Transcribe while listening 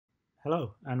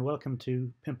Hello and welcome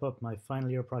to Pimp Up My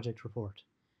Final Year Project Report.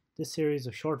 This series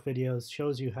of short videos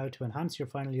shows you how to enhance your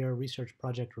final year research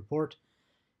project report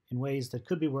in ways that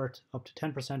could be worth up to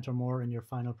 10% or more in your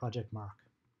final project mark.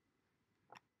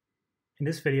 In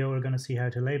this video we're going to see how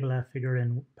to label a figure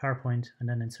in PowerPoint and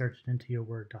then insert it into your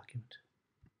Word document.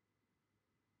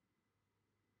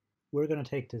 We're going to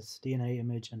take this DNA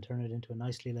image and turn it into a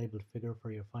nicely labeled figure for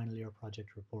your final year project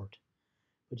report.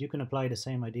 But you can apply the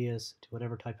same ideas to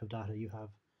whatever type of data you have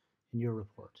in your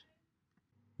report.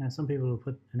 Now some people will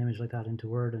put an image like that into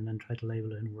Word and then try to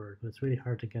label it in Word, but it's really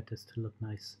hard to get this to look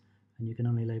nice, and you can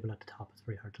only label at the top. It's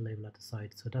very hard to label at the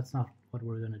side, so that's not what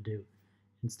we're going to do.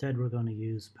 Instead we're going to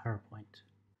use PowerPoint.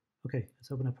 Okay, let's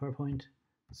open up PowerPoint,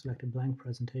 select a blank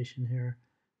presentation here.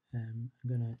 I'm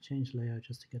going to change layout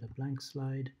just to get a blank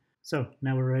slide. So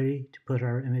now we're ready to put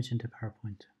our image into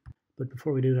PowerPoint. But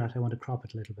before we do that, I want to crop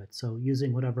it a little bit. So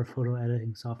using whatever photo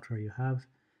editing software you have,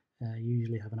 you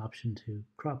usually have an option to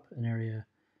crop an area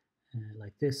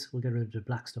like this. We'll get rid of the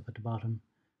black stuff at the bottom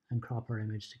and crop our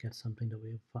image to get something that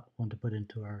we want to put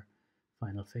into our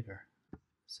final figure.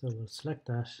 So we'll select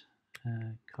that,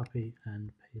 copy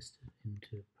and paste it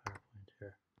into PowerPoint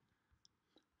here.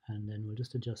 And then we'll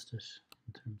just adjust it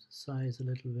in terms of size a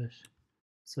little bit.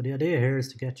 So the idea here is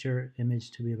to get your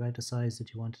image to be about the size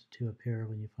that you want it to appear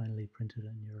when you finally print it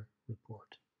in your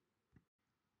report.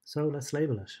 So let's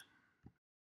label it.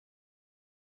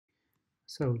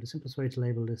 So the simplest way to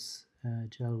label this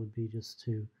gel would be just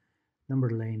to number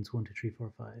the lanes 1, 2, 3,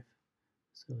 4, 5.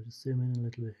 So just zoom in a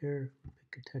little bit here,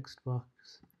 pick a text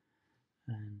box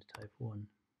and type 1.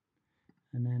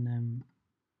 And then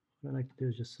what I like to do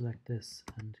is just select this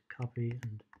and copy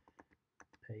and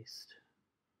paste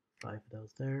 5 of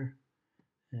those there.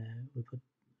 We'll put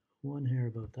 1 here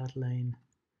above that lane,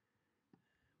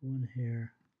 1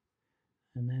 here,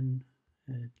 and then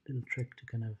a little trick to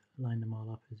kind of line them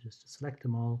all up is just to select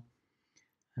them all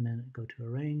and then go to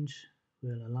arrange.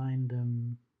 We'll align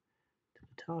them to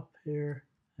the top here,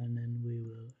 and then we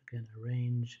will again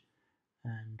arrange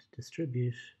and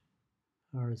distribute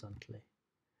horizontally.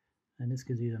 And this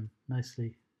gives you them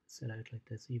nicely set out like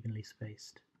this, evenly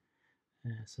spaced.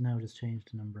 So now just change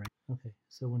the numbering. Okay,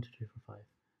 so 1, 2, 3, 4, 5.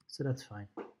 So that's fine.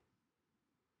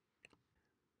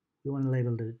 We want to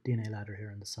label the DNA ladder here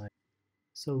on the side.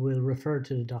 So we'll refer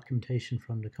to the documentation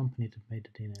from the company that made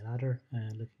the DNA ladder.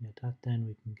 Looking at that, then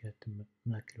we can get the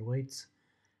molecular weights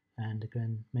and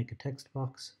again make a text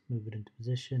box, move it into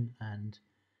position and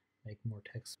make more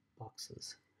text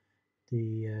boxes.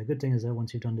 The good thing is that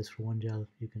once you've done this for one gel,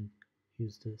 you can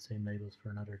use the same labels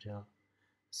for another gel.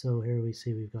 So here we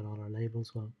see we've got all our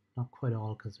labels. Well, not quite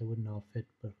all because they wouldn't all fit,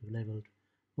 but we've labeled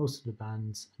most of the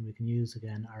bands, and we can use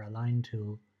again our align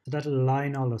tool. So that'll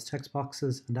align all those text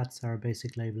boxes, and that's our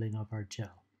basic labeling of our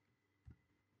gel.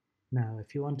 Now,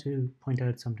 if you want to point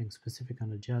out something specific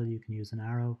on a gel, you can use an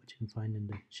arrow, which you can find in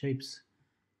the shapes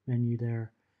menu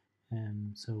there.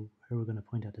 So here we're going to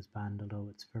point out this band, although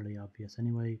it's fairly obvious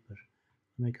anyway, but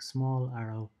we'll make a small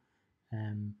arrow,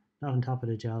 not on top of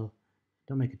the gel.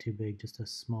 Don't make it too big, just a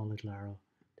small little arrow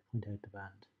to point out the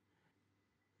band.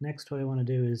 Next, what I want to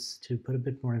do is to put a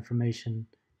bit more information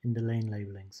in the lane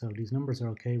labeling. So these numbers are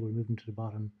okay, we'll move them to the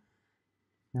bottom.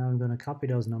 Now I'm going to copy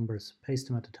those numbers, paste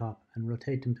them at the top and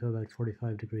rotate them to about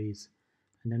 45 degrees,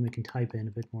 and then we can type in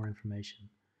a bit more information.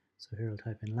 So here I'll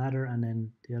type in ladder and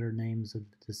then the other names of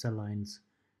the cell lines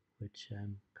which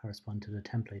correspond to the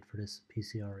template for this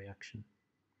PCR reaction.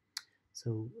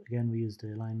 So again we use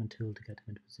the alignment tool to get them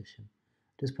into position.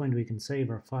 At this point we can save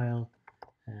our file,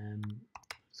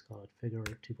 let's call it figure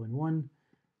 2.1,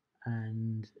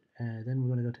 and then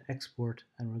we're going to go to export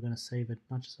and we're going to save it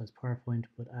not just as PowerPoint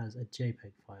but as a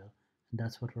JPEG file, and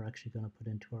that's what we're actually going to put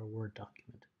into our Word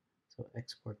document. So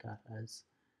export that as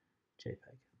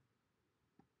JPEG.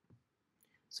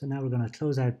 So now we're going to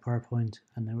close out PowerPoint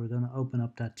and then we're going to open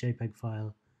up that JPEG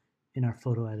file in our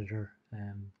photo editor,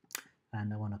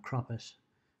 and I want to crop it.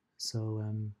 So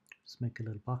just make a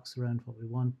little box around what we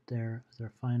want there as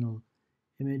our final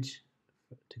image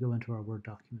to go into our Word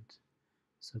document.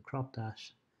 So crop that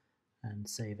and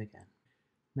save again.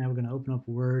 Now we're going to open up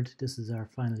Word. This is our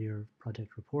final year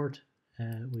project report.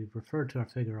 We've referred to our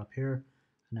figure up here,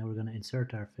 and now we're going to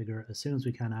insert our figure as soon as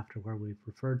we can after where we've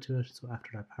referred to it, so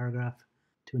after that paragraph.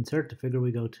 To insert the figure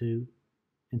we go to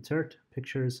Insert,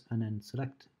 Pictures, and then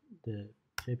select the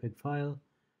JPEG file,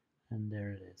 and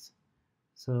there it is.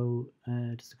 So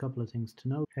just a couple of things to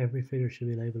note. Every figure should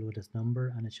be labeled with its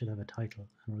number and it should have a title,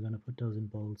 and we're going to put those in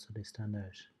bold so they stand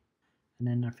out. And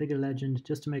then our figure legend,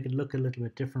 just to make it look a little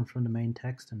bit different from the main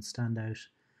text and stand out,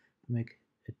 make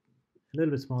it a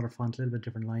little bit smaller font, a little bit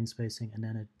different line spacing, and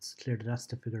then it's clear that that's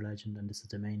the figure legend and this is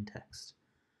the main text.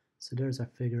 So there's our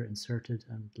figure inserted,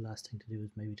 and the last thing to do is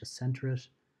maybe just center it.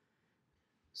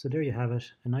 So there you have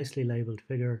it, a nicely labelled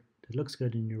figure that looks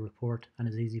good in your report and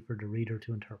is easy for the reader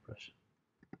to interpret.